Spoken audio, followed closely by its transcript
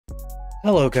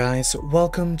Hello guys,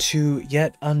 welcome to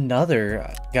yet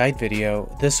another guide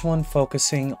video, this one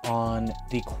focusing on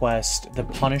the quest The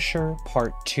Punisher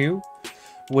Part 2,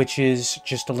 which is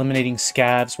just eliminating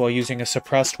scavs while using a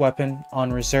suppressed weapon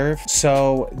on reserve.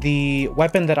 So the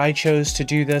weapon that I chose to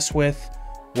do this with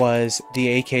was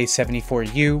the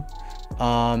AK-74U.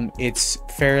 It's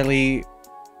fairly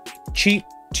cheap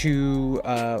to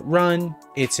run,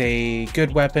 it's a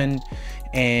good weapon,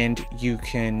 and you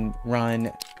can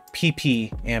run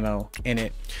PP ammo in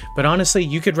it, but honestly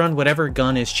you could run whatever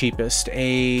gun is cheapest.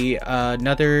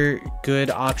 Another good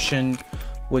option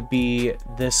would be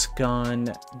this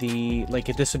gun.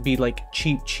 This would be like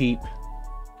cheap.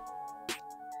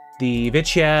 The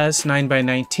Vityaz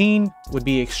 9x19 would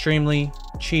be extremely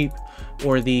cheap,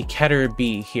 or the Keter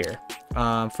B here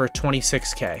for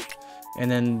 26k, and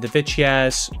then the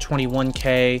Vityaz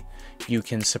 21k you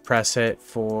can suppress it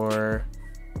for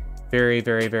very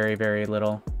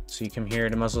little. So you come here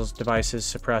to muzzles, devices,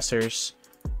 suppressors,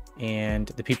 and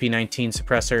the PP19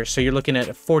 suppressor. So you're looking at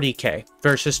 40k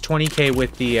versus 20k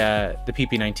with the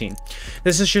PP19.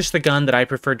 This is just the gun that I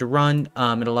preferred to run.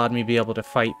 It allowed me to be able to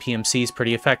fight PMCs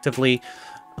pretty effectively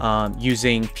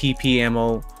using PP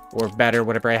ammo or better,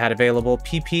 whatever I had available.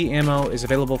 PP ammo is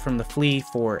available from the flea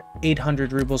for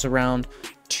 800 rubles a round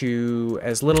to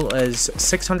as little as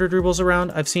 600 rubles a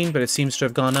round I've seen, but it seems to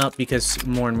have gone up because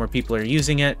more and more people are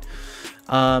using it.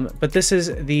 But this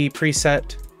is the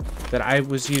preset that I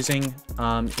was using.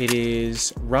 It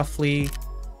is roughly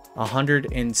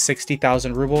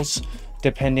 160,000 rubles,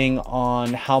 depending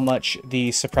on how much the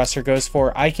suppressor goes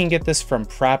for. I can get this from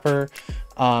Prapper.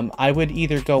 I would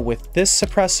either go with this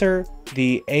suppressor,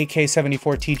 the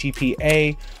AK-74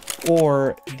 TGP-A,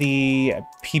 or the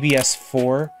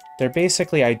PBS-4. They're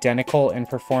basically identical in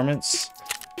performance.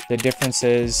 The difference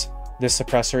is this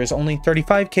suppressor is only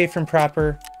 35k from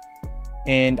Prapper,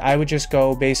 and I would just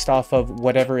go based off of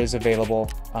whatever is available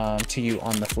to you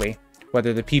on the flea,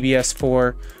 whether the PBS-4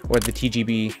 or the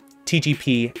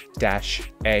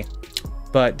TGP-A.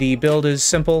 But the build is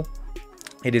simple.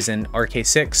 It is an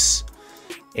RK6,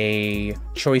 a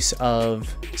choice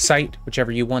of sight,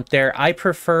 whichever you want there. I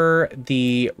prefer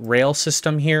the rail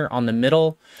system here on the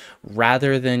middle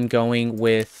rather than going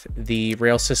with the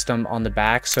rail system on the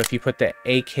back. So if you put the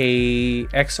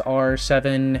AK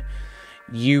XR7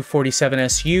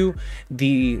 U47SU,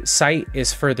 the sight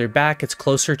is further back, it's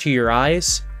closer to your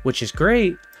eyes, which is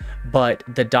great, but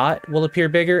the dot will appear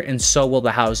bigger and so will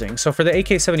the housing. So for the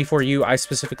AK-74U, I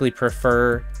specifically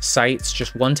prefer sights,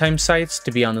 just one-time sights,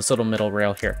 to be on this little middle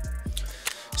rail here.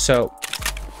 So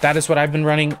that is what I've been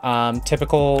running.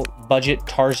 Typical budget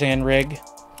Tarzan rig,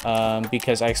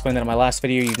 because I explained that in my last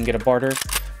video, you can get a barter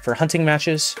for hunting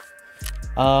matches.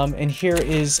 And here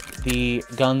is the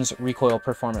gun's recoil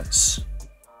performance.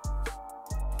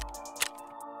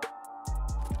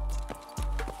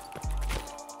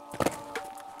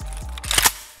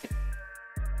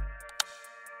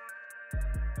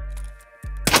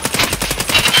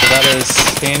 That is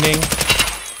standing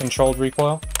controlled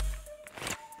recoil,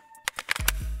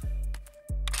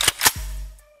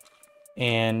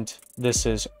 and this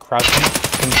is crouching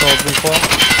controlled recoil,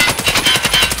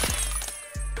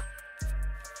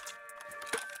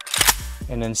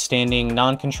 and then standing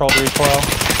non-controlled recoil,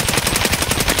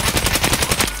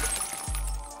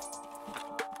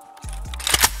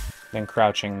 then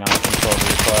crouching non-controlled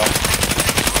recoil.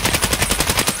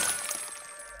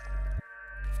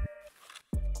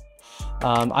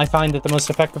 I find that the most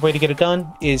effective way to get it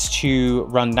done is to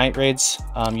run night raids.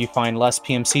 You find less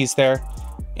PMCs there,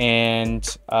 and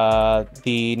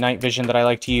the night vision that I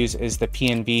like to use is the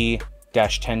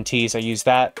PNV-10Ts. I use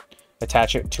that,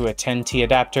 attach it to a 10T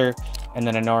adapter, and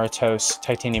then a Naruto's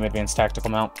titanium advanced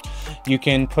tactical mount. You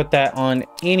can put that on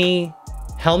any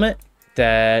helmet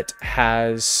that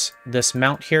has this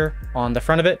mount here on the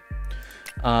front of it.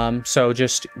 So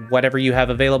just whatever you have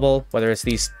available, whether it's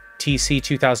these TC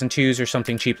 2002s or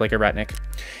something cheap like a Retnik.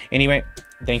 Anyway,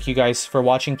 thank you guys for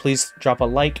watching. Please drop a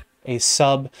like, a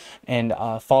sub, and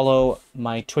follow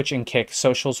my Twitch and Kick.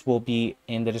 Socials will be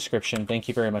in the description. Thank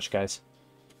you very much, guys.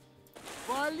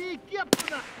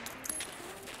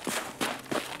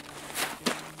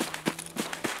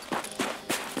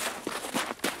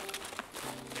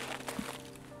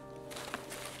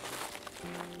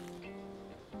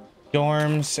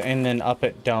 Dorms and then up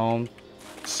at Dome.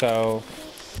 So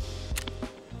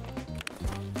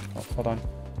hold on.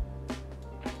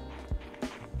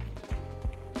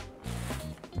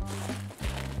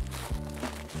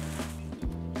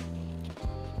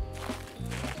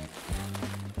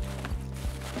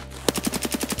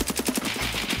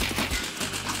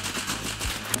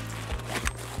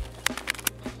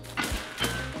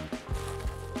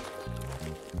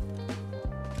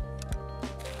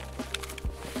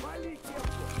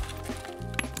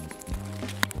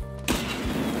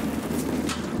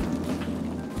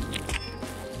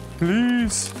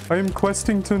 Please, I am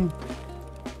Questington.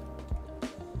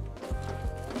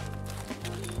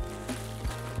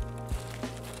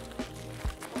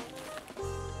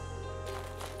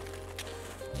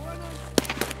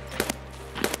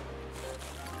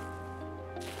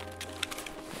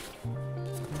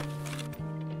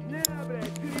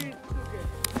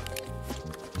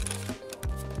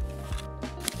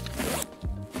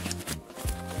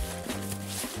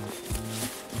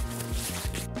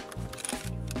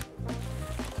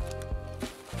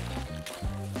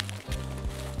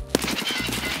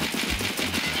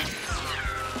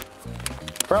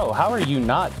 Bro, how are you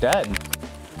not dead?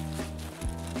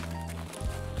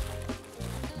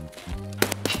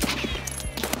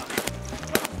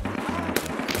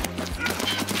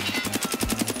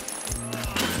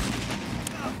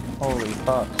 Holy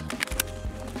fuck.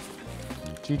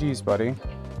 GG's, buddy.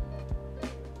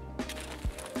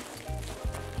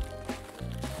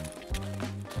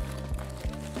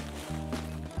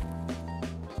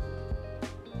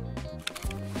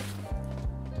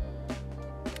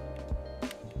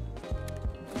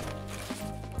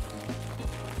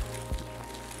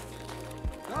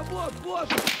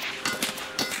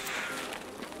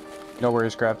 No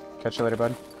worries, Grab. Catch you later,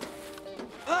 bud.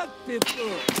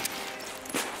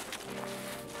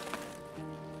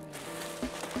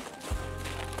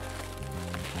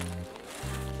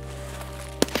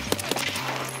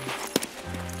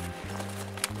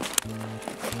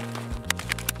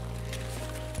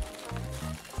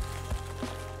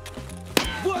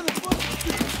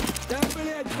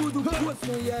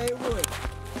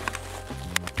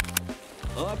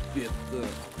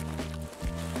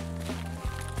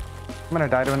 I'm gonna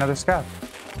die to another scav.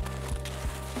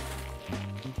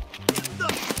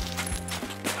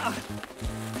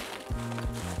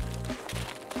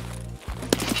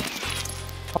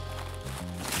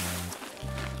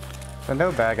 The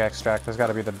no bag extract has got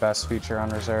to be the best feature on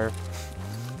reserve.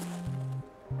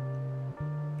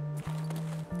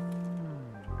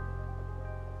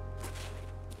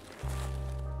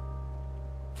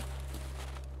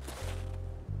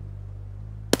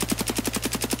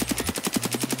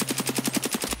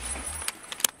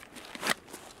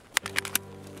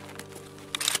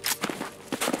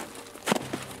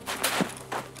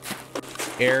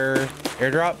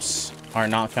 Airdrops are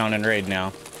not found in raid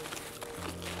now.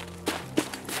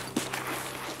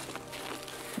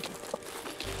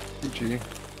 GG.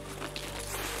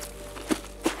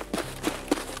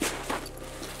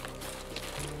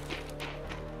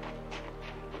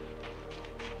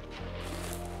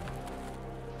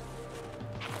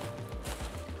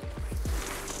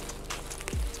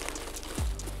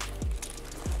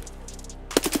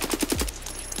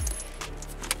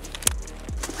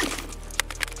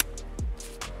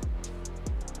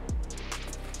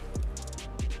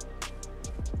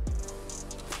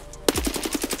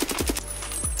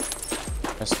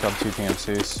 Just killed 2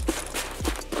 PMCs.